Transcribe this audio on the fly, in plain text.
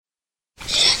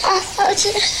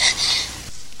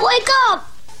Wake up!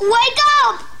 Wake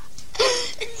up!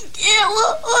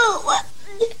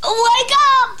 Wake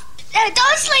up!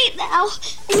 Don't sleep now.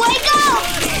 Wake up!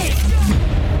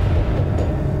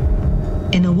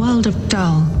 In a world of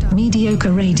dull,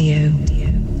 mediocre radio,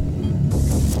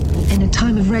 in a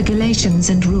time of regulations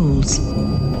and rules,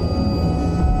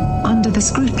 under the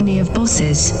scrutiny of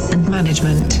bosses and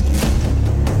management,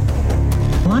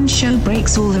 one show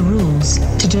breaks all the rules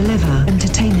to deliver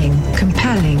entertaining,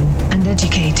 compelling, and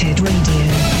educated radio,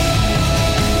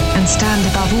 and stand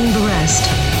above all the rest.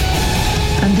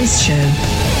 And this show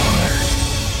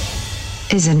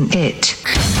isn't it.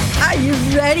 Are you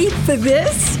ready for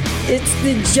this? It's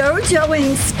the JoJo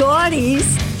and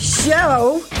Scotty's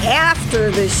show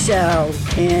after the show.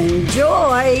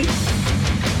 Enjoy.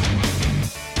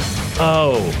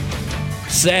 Oh,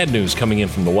 sad news coming in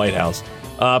from the White House.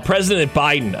 President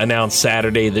Biden announced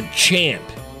Saturday that Champ,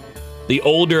 the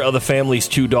older of the family's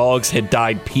two dogs, had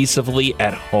died peacefully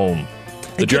at home.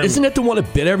 Isn't that the one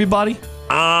that bit everybody?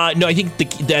 No, I think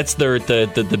that's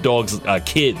the dog's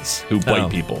kids who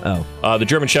bite people. The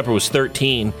German Shepherd was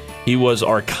 13. He was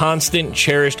our constant,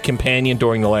 cherished companion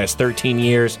during the last 13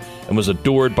 years and was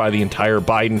adored by the entire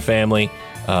Biden family.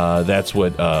 That's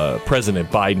what President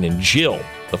Biden and Jill,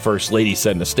 the First Lady,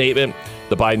 said in a statement.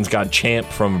 The Bidens got Champ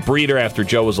from a breeder after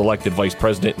Joe was elected vice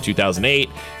president in 2008.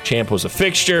 Champ was a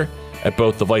fixture at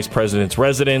both the vice president's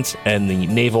residence and the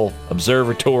Naval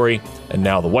Observatory, and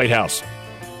now the White House.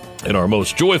 In our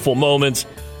most joyful moments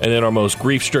and in our most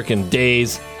grief-stricken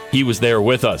days, he was there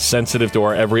with us, sensitive to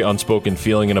our every unspoken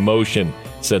feeling and emotion,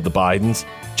 said the Bidens.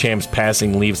 Champ's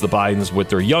passing leaves the Bidens with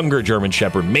their younger German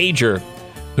Shepherd, Major,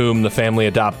 whom the family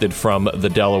adopted from the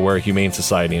Delaware Humane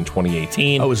Society in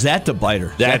 2018. Oh, is that the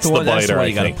biter? That's the biter, That's the one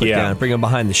you I got to think. put Yeah. down, bring him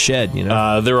behind the shed, you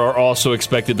know? There are also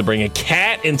expected to bring a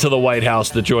cat into the White House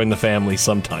to join the family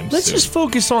sometime Let's soon. just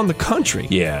focus on the country.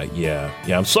 Yeah.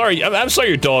 I'm sorry. I'm sorry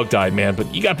your dog died, man,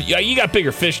 but you got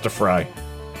bigger fish to fry.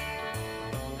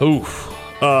 Oof.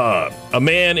 A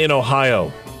man in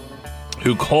Ohio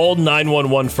who called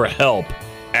 911 for help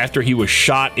after he was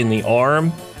shot in the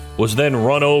arm was then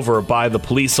run over by the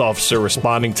police officer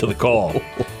responding to the call.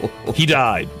 He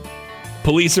died.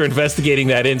 Police are investigating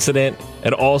that incident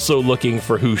and also looking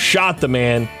for who shot the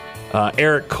man.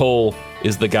 Eric Cole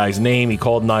is the guy's name. He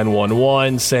called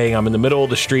 911 saying, "I'm in the middle of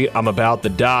the street. I'm about to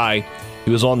die."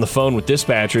 He was on the phone with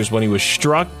dispatchers when he was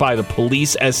struck by the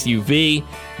police SUV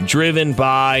driven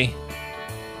by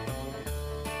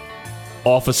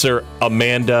Officer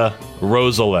Amanda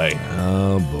Rosalie.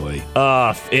 Oh, boy.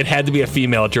 It had to be a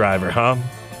female driver, huh?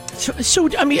 So,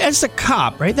 I mean, as a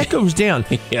cop, right, that goes down.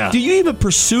 Yeah. Do you even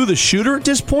pursue the shooter at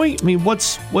this point? I mean,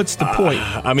 what's the point?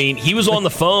 I mean, he was on the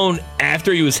phone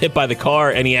after he was hit by the car,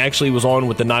 and he actually was on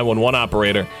with the 911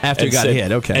 operator. After he got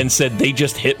hit, okay. And said, they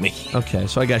just hit me. Okay,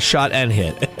 so I got shot and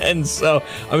hit. And so,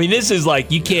 I mean, this is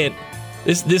like, you can't,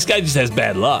 this guy just has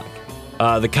bad luck.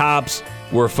 The cops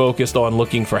were focused on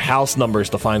looking for house numbers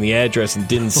to find the address and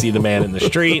didn't see the man in the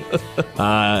street.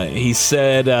 He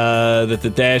said that the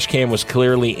dash cam was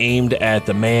clearly aimed at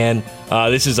the man.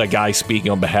 This is a guy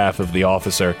speaking on behalf of the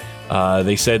officer.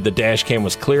 They said the dash cam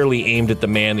was clearly aimed at the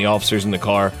man. The officers in the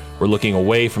car were looking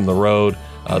away from the road.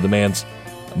 The man's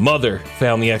mother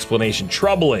found the explanation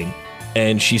troubling,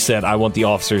 and she said, "I want the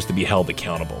officers to be held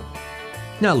accountable."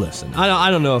 Now listen, I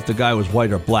don't know if the guy was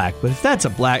white or black, but if that's a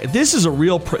black, this is a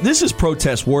real, this is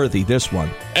protest worthy. This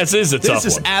one, this is a tough one. This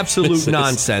is absolute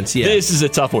nonsense. Yeah, this is a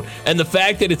tough one, and the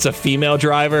fact that it's a female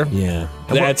driver, yeah,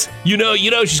 that's you know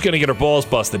she's gonna get her balls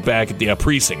busted back at the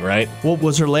precinct, right? What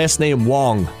was her last name?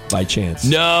 Wong, by chance?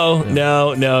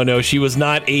 No. She was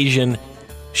not Asian.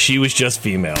 She was just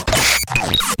female.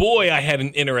 Boy, I had an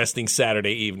interesting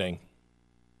Saturday evening.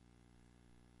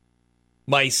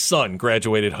 My son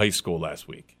graduated high school last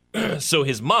week. So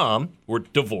his mom, were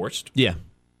divorced. Yeah.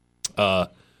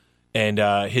 And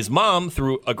his mom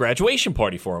threw a graduation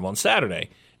party for him on Saturday.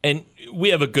 And we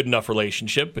have a good enough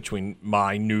relationship between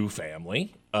my new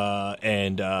family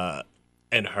and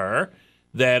her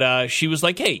that she was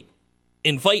like, "Hey,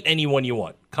 invite anyone you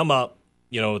want. Come up.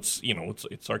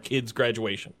 It's our kid's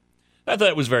graduation." I thought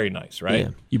it was very nice, right? Yeah.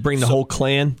 You bring the whole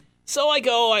clan? So I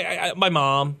go, my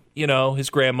mom, his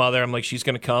grandmother, I'm like, she's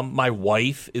going to come. My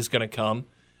wife is going to come.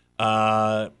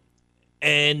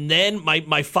 And then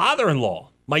my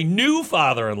father-in-law, my new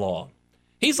father-in-law,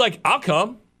 he's like, "I'll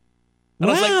come." And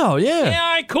I was like, yeah. Yeah, all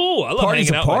right, cool. I love Party's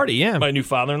hanging a out party, with yeah. my new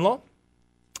father-in-law.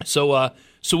 So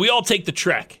we all take the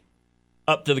trek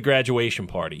up to the graduation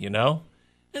party, And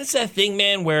it's that thing,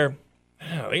 man, where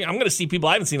I'm going to see people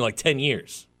I haven't seen in like 10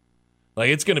 years. Like,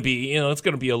 it's going to be, it's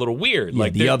going to be a little weird. Yeah,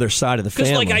 like the other side of the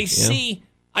family. Because, like, I see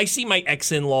I see my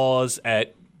ex-in-laws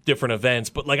at different events,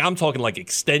 but like I'm talking like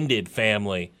extended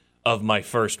family of my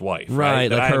first wife,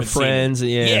 right? Like her friends, in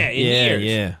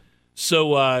years.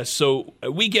 So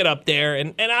we get up there,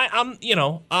 and I'm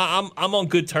on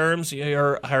good terms.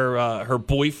 Her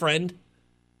boyfriend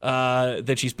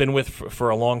that she's been with for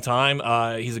a long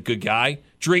time. He's a good guy.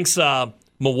 Drinks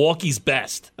Milwaukee's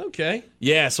Best. Okay.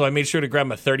 Yeah, so I made sure to grab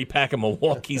him a 30-pack of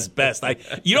Milwaukee's Best.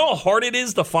 You know how hard it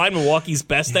is to find Milwaukee's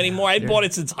Best anymore? I bought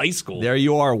it since high school. There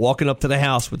you are, walking up to the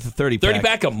house with the 30-pack.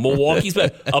 30-pack of Milwaukee's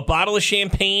Best. A bottle of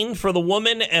champagne for the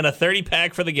woman and a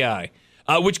 30-pack for the guy.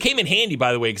 Which came in handy,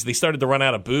 by the way, because they started to run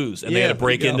out of booze, and they had to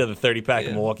break into the 30-pack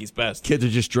of Milwaukee's Best. Kids are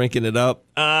just drinking it up.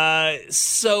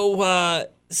 So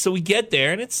we get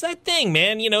there, and it's that thing,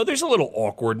 man. You know, there's a little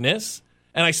awkwardness,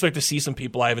 and I start to see some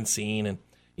people I haven't seen, and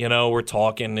we're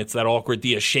talking. It's that awkward. Do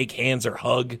you shake hands or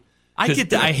hug? I get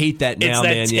that. I hate that now,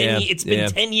 man. It's been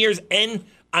 10 years, and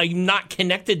I'm not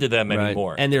connected to them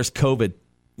anymore. And there's COVID.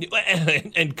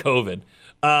 and COVID.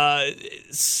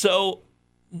 So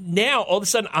now all of a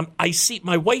sudden I see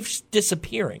my wife's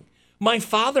disappearing. My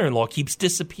father-in-law keeps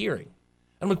disappearing.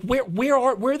 I'm like, where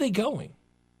are they going?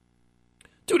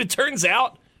 Dude, it turns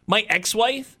out my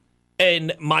ex-wife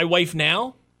and my wife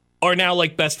now are now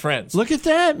like best friends. Look at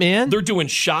that, man. They're doing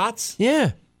shots.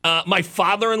 Yeah. My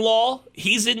father-in-law,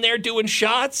 he's in there doing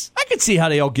shots. I can see how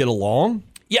they all get along.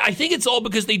 Yeah, I think it's all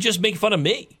because they just make fun of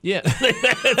me. Yeah. That's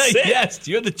it. Yes,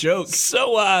 you're the joke.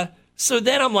 So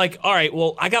then I'm like, all right,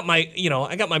 well, I got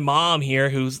my mom here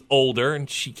who's older and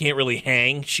she can't really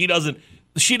hang. She doesn't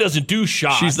do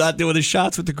shots. She's not doing the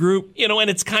shots with the group. And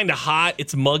it's kind of hot.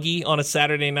 It's muggy on a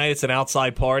Saturday night. It's an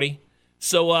outside party.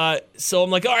 So I'm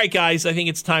like, all right, guys, I think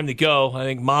it's time to go. I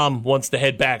think Mom wants to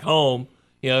head back home.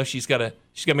 She's got to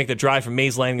make the drive from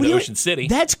Mays Landing to Ocean City.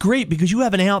 That's great because you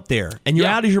have an out there, and you're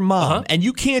out as your mom, and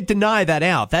you can't deny that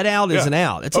out. That out is an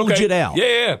out. It's a legit out.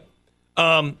 Yeah.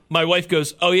 My wife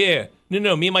goes, oh yeah,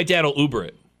 no, me and my dad will Uber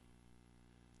it.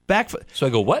 So I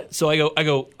go, what? So I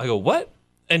go, what?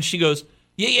 And she goes,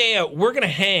 yeah, we're gonna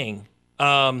hang.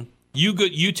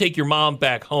 You take your mom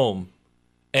back home,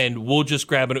 and we'll just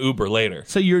grab an Uber later.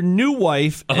 So your new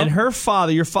wife and her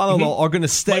father, your father-in-law, are going to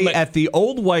stay at the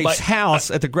old wife's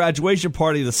house at the graduation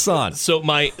party of the son. So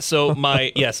my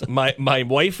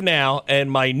wife now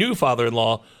and my new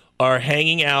father-in-law are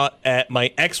hanging out at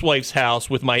my ex-wife's house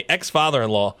with my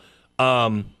ex-father-in-law,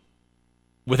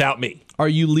 without me. Do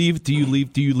you leave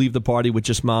the party with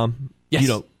just mom?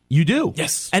 Yes. You do?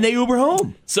 Yes. And they Uber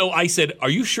home. So I said, are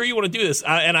you sure you want to do this?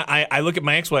 And I look at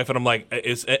my ex-wife and I'm like,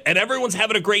 and everyone's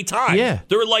having a great time. Yeah.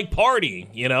 They're like partying,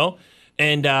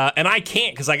 and I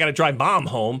can't because I got to drive Mom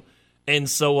home. And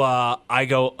so I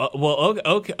go, well,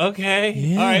 okay.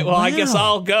 Yeah, all right, well, I guess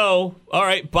I'll go. All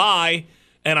right, bye.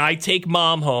 And I take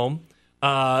Mom home.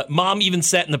 Mom even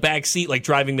sat in the back seat like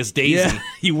driving Miss Daisy. Yeah,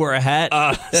 you wore a hat.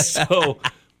 So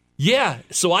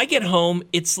I get home.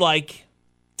 It's like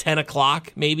 10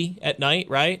 o'clock maybe at night,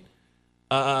 right?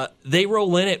 They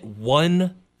roll in at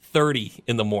 1:30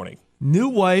 in the morning. New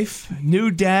wife,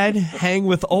 new dad, hang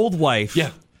with old wife.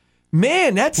 Yeah.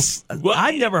 Man,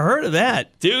 I've never heard of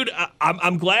that. Dude,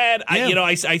 I'm glad. Yeah.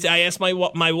 I asked my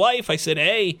wife, I said,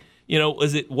 hey,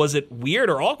 was it weird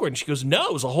or awkward? And she goes, no,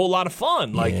 it was a whole lot of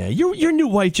fun. Like, yeah, your new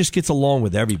wife just gets along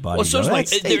with everybody. Well, so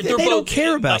they don't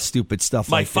care about stupid stuff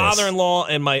like this. My father-in-law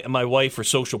and my wife are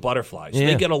social butterflies. Yeah.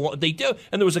 They get along. They do.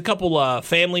 And there was a couple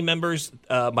family members,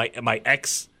 my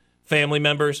ex family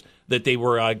members that they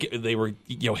were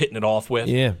hitting it off with.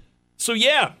 Yeah. So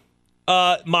yeah,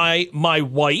 my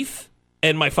wife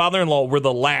and my father-in-law were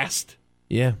the last.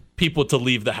 Yeah. People to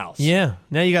leave the house. Yeah.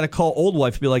 Now you got to call old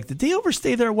wife and be like, did they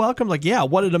overstay their welcome? Like, yeah, I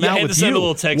wanted them out with you. Send a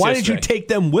little text Why yesterday. didn't you take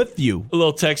them with you? A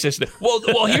little text yesterday.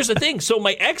 Well, here's the thing. So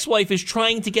my ex-wife is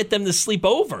trying to get them to sleep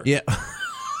over. Yeah.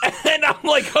 And I'm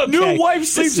like, okay. New wife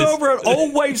sleeps over at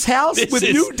old wife's house with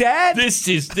new dad? This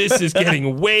is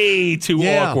getting way too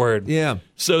awkward. Yeah.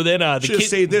 So then the should have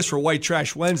saved this for White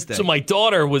Trash Wednesday. So my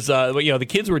daughter was, the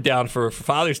kids were down for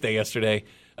Father's Day yesterday.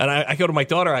 And I go to my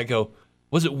daughter, I go,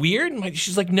 was it weird? And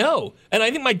she's like, no. And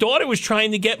I think my daughter was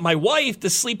trying to get my wife to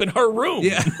sleep in her room.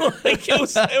 Yeah. Like it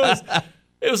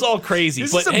was all crazy.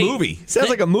 This is a movie. Sounds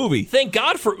like a movie. Thank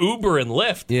God for Uber and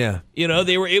Lyft. Yeah.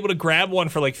 They were able to grab one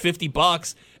for like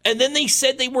 $50. And then they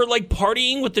said they were like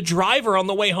partying with the driver on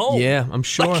the way home. Yeah, I'm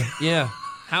sure. Yeah.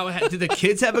 How did the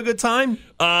kids have a good time?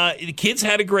 The kids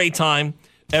had a great time.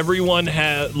 Everyone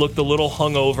looked a little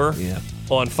hungover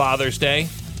on Father's Day.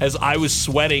 As I was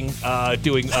sweating,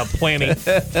 planting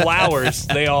flowers,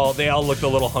 they all looked a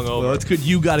little hungover. Well, it's good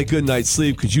you got a good night's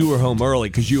sleep because you were home early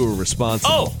because you were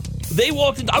responsible. Oh, They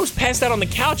walked in. I was passed out on the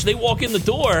couch. They walk in the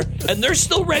door, and they're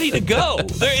still ready to go.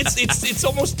 It's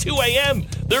almost 2 a.m.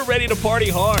 They're ready to party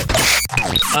hard.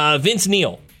 Vince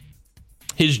Neil,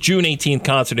 his June 18th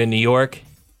concert in New York,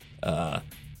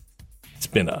 it's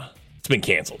been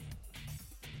canceled.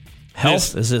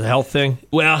 Health? Is it a health thing?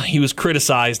 Well, he was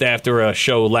criticized after a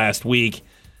show last week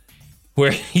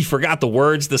where he forgot the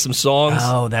words to some songs.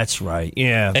 Oh, that's right.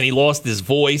 Yeah. And he lost his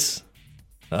voice.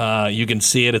 You can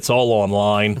see it. It's all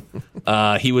online.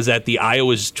 He was at the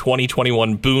Iowa's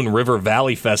 2021 Boone River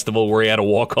Valley Festival where he had to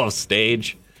walk off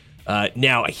stage.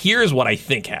 Now, here's what I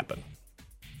think happened.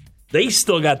 They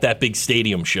still got that big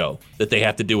stadium show that they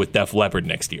have to do with Def Leppard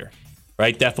next year,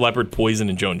 right? Def Leppard, Poison,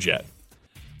 and Joan Jett.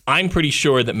 I'm pretty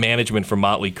sure that management for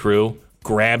Motley Crue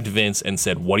grabbed Vince and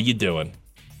said, what are you doing?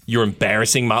 You're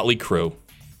embarrassing Motley Crue.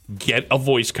 Get a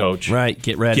voice coach. Right,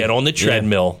 get ready. Get on the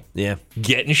treadmill. Yeah.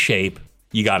 Get in shape.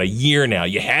 You got a year now.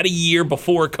 You had a year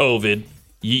before COVID.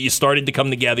 You started to come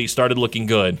together. You started looking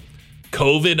good.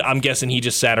 COVID, I'm guessing he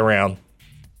just sat around.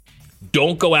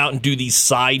 Don't go out and do these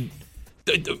side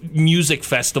music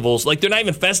festivals. Like, they're not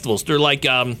even festivals. They're like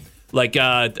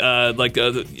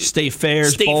state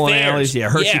fairs, state bowling fairs. alleys,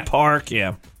 Hershey Park,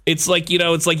 It's like,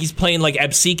 it's like he's playing like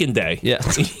Absecon Day. Yeah.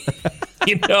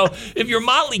 If you're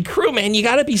Motley Crue, man, you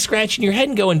got to be scratching your head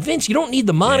and going, Vince, you don't need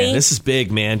the money. Man, this is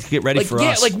big, man. Get ready for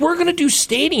us. Yeah, we're going to do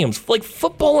stadiums, like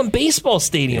football and baseball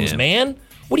stadiums, man.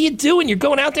 What are you doing? You're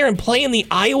going out there and playing the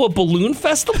Iowa Balloon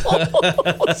Festival? And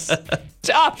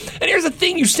here's the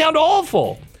thing, you sound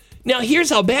awful. Now, here's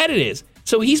how bad it is.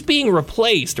 So he's being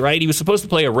replaced, right? He was supposed to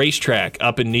play a racetrack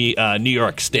up in New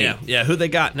York State. Yeah. Who they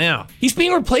got now? He's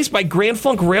being replaced by Grand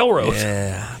Funk Railroad.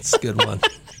 Yeah, that's a good one.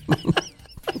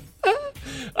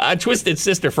 Twisted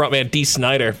Sister frontman Dee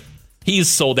Snider, he's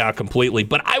sold out completely,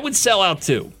 but I would sell out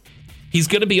too. He's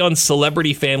going to be on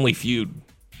Celebrity Family Feud.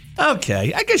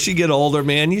 Okay, I guess you get older,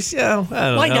 man. I don't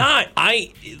know. Why not?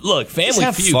 Family Just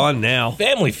have Feud. Fun now.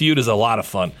 Family Feud is a lot of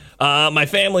fun. My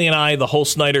family and I, the whole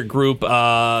Snyder group,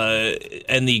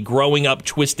 and the Growing Up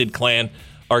Twisted clan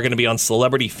are going to be on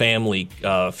Celebrity Family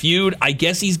Feud. I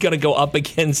guess he's going to go up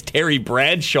against Terry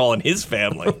Bradshaw and his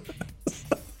family.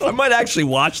 I might actually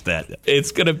watch that.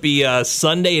 It's going to be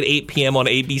Sunday at 8 p.m. on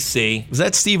ABC. Is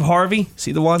that Steve Harvey? Is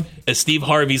he the one? Steve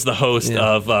Harvey's the host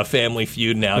of Family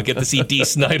Feud now. Get to see Dee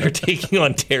Snider taking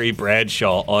on Terry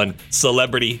Bradshaw on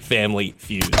Celebrity Family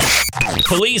Feud.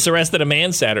 Police arrested a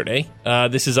man Saturday,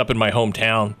 this is up in my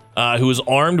hometown, who was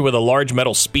armed with a large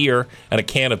metal spear and a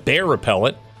can of bear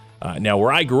repellent. Now,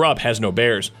 where I grew up has no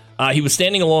bears. He was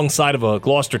standing alongside of a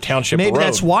Gloucester Township road. Maybe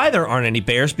that's why there aren't any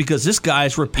bears, because this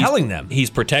guy's repelling them.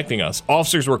 He's protecting us.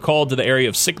 Officers were called to the area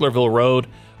of Sicklerville Road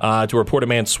to report a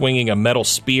man swinging a metal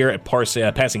spear at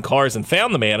passing cars and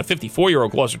found the man, a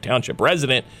 54-year-old Gloucester Township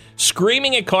resident,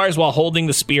 screaming at cars while holding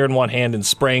the spear in one hand and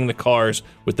spraying the cars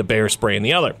with the bear spray in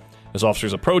the other. As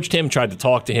officers approached him, tried to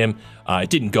talk to him, it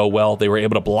didn't go well. They were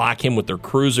able to block him with their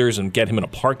cruisers and get him in a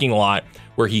parking lot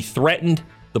where he threatened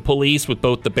the police with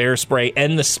both the bear spray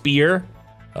and the spear.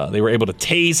 They were able to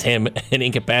tase him and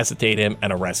incapacitate him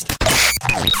and arrest him.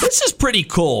 This is pretty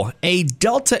cool. A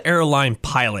Delta airline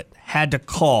pilot had to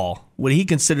call what he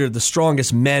considered the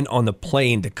strongest men on the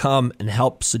plane to come and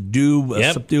help subdue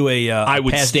a I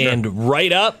would passenger. stand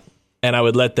right up, and I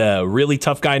would let the really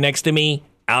tough guy next to me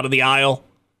out of the aisle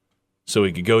so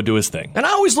he could go do his thing. And I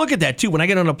always look at that, too, when I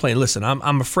get on a plane. Listen,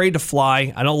 I'm afraid to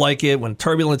fly. I don't like it. When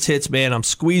turbulence hits, man, I'm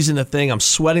squeezing the thing. I'm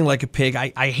sweating like a pig.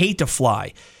 I hate to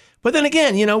fly. But then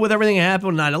again, with everything that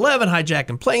happened, 9/11,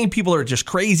 hijacking plane, people are just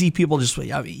crazy. People just,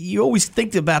 you always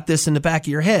think about this in the back of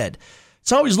your head.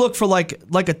 So I always look for like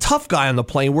a tough guy on the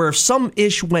plane where if some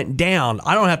ish went down,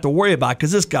 I don't have to worry about it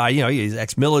because this guy, he's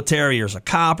ex-military or is a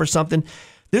cop or something.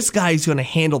 This guy's going to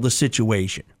handle the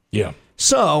situation. Yeah.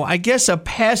 So I guess a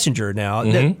passenger now,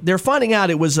 they're finding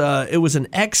out it was an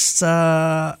ex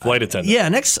flight attendant.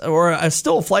 Yeah,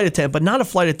 still a flight attendant, but not a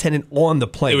flight attendant on the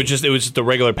plane. It was just a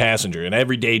regular passenger, an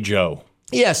everyday Joe.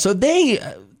 Yeah, so they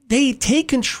take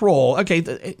control. Okay,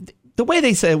 the way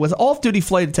they say it was off-duty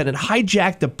flight attendant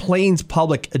hijacked the plane's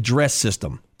public address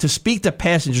system to speak to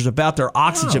passengers about their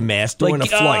oxygen mask during a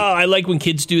flight. I like when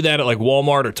kids do that at like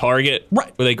Walmart or Target,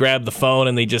 right? Where they grab the phone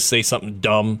and they just say something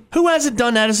dumb. Who hasn't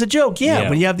done that as a joke? Yeah,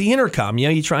 when you have the intercom,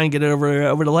 you try and get it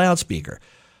over the loudspeaker.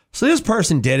 So this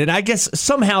person did it. I guess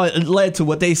somehow it led to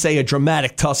what they say a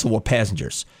dramatic tussle with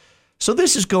passengers. So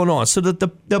this is going on. So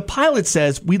the pilot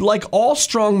says, we'd like all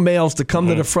strong males to come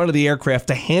to the front of the aircraft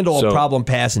to handle a problem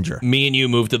passenger. Me and you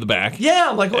move to the back.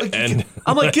 Yeah, I'm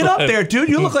like, get up there, dude.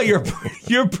 You look like you're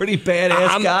a pretty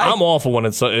badass guy. I'm awful when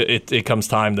it comes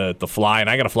time to fly, and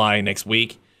I got to fly next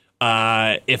week.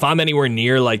 If I'm anywhere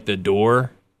near like the door,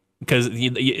 because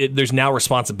there's now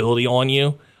responsibility on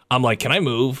you. I'm like, can I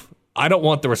move? I don't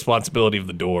want the responsibility of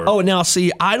the door. Oh, now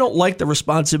see, I don't like the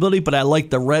responsibility, but I like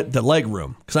the leg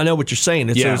room because I know what you're saying.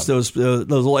 It's those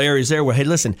little areas there where, hey,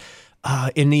 listen,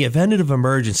 in the event of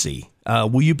emergency,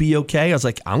 will you be okay? I was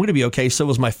like, I'm going to be okay. So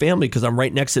was my family because I'm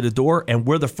right next to the door and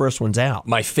we're the first ones out.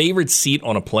 My favorite seat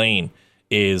on a plane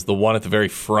is the one at the very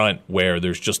front where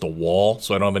there's just a wall,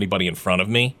 so I don't have anybody in front of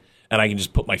me. And I can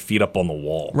just put my feet up on the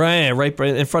wall. Right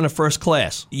in front of first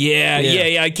class. Yeah.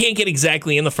 I can't get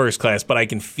exactly in the first class, but I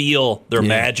can feel their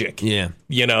magic. Yeah.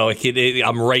 You know,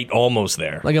 I'm right almost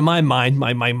there. Like in my mind,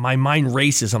 my mind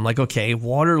races. I'm like, okay,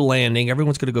 water landing,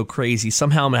 everyone's going to go crazy.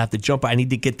 Somehow I'm going to have to jump. I need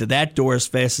to get to that door as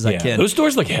fast as I can. Those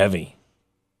doors look heavy.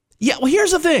 Yeah, well, here's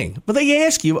the thing. But they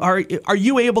ask you, are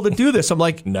you able to do this? I'm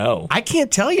like, no. I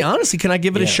can't tell you, honestly. Can I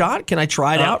give it a shot? Can I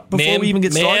try it out before we even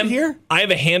get started here? I have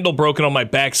a handle broken on my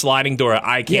back sliding door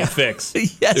I can't fix.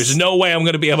 Yes. There's no way I'm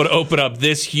going to be able to open up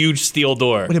this huge steel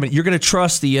door. Wait a minute. You're going to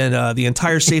trust the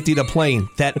entire safety of the plane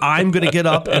that I'm going to get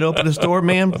up and open this door,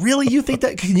 ma'am? Really? You think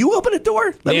that? Can you open a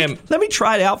door? Let me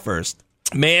try it out first.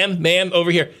 Ma'am, over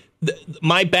here.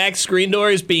 My back screen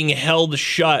door is being held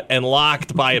shut and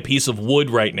locked by a piece of wood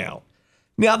right now.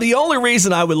 Now, the only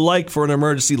reason I would like for an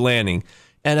emergency landing,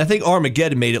 and I think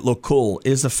Armageddon made it look cool,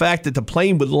 is the fact that the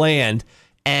plane would land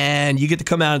and you get to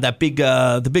come out of that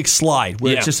the big slide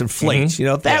where it just inflates. Mm-hmm. You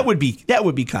know, that would be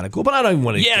kind of cool. But I don't even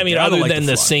want to. Yeah, I mean, other than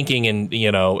the sinking and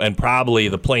and probably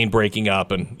the plane breaking up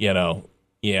and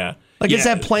Like, is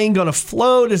that plane going to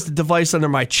float? Is the device under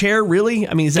my chair? Really?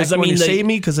 I mean, is that going to save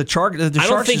me? Because the shark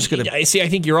is going to... I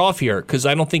think you're off here because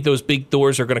I don't think those big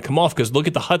doors are going to come off because look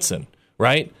at the Hudson,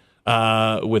 right?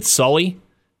 With Sully,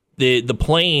 the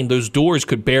plane, those doors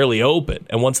could barely open.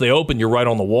 And once they open, you're right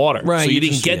on the water. Right, so you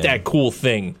didn't get that cool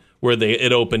thing where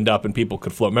it opened up and people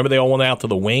could float. Remember they all went out to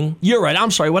the wing? You're right.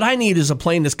 I'm sorry. What I need is a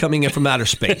plane that's coming in from outer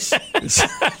space.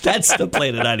 That's the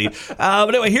plane that I need. But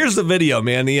anyway, here's the video,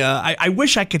 man. I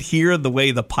wish I could hear the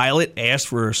way the pilot asked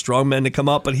for strongmen to come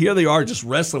up, but here they are just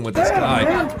wrestling with this guy.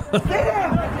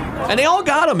 And they all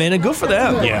got him, man, and good for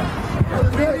them.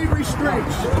 Yeah. They need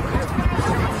restraints.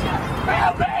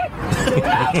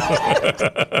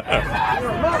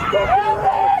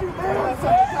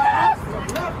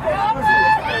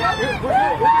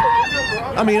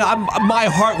 I mean, my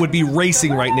heart would be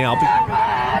racing right now.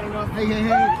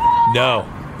 No.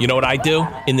 You know what I do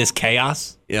in this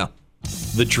chaos? Yeah.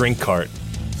 The drink cart.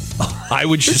 I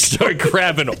would just start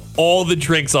grabbing all the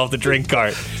drinks off the drink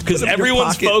cart because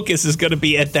everyone's focus is going to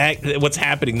be at what's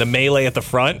happening, the melee at the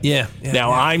front. Yeah.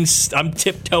 Now I'm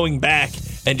tiptoeing back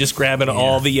and just grabbing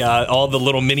all the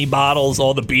little mini bottles,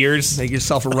 all the beers. Make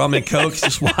yourself a rum and coke,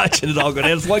 just watching it all go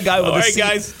down. There's one guy with all right,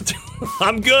 guys.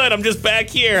 I'm good. I'm just back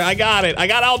here. I got it. I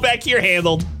got all back here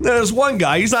handled. There's one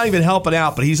guy. He's not even helping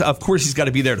out, but he's got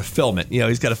to be there to film it. You know,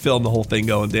 he's got to film the whole thing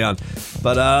going down.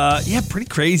 But pretty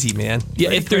crazy, man.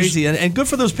 Pretty crazy, and good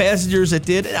for those passengers that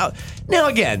did. Now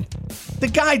again, the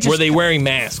guy just were they wearing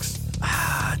masks?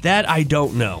 That I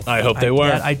don't know. I hope they were.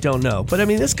 That I don't know. But I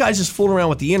mean, this guy's just fooling around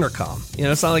with the intercom. You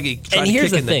know, it's not like he tried to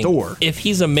kick in the door. If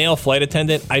he's a male flight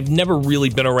attendant, I've never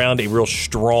really been around a real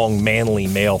strong, manly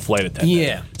male flight attendant.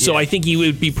 Yeah. So I think he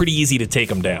would be pretty easy to take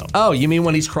him down. Oh, you mean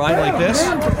when he's crying like this?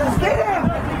 Stay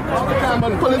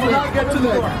down. Pull his leg. Get to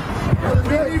the door.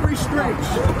 They need restraints.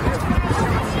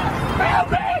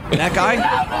 That guy?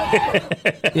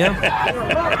 Yeah.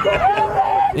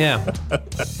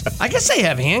 I guess they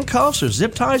have handcuffs or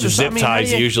zip ties or something. Zip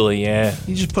ties usually, yeah.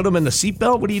 You just put them in the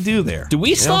seatbelt? What do you do there? Do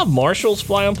we still have marshals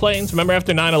fly on planes? Remember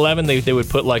after 9/11, they would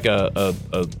put like a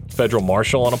federal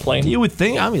marshal on a plane? You would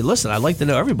think. I mean, listen, I'd like to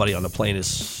know everybody on the plane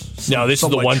is... No, this is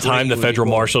the one time the federal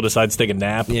marshal decides to take a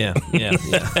nap. Yeah.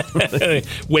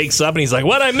 Wakes up and he's like,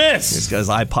 what'd I miss? This guy's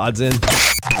iPod's in.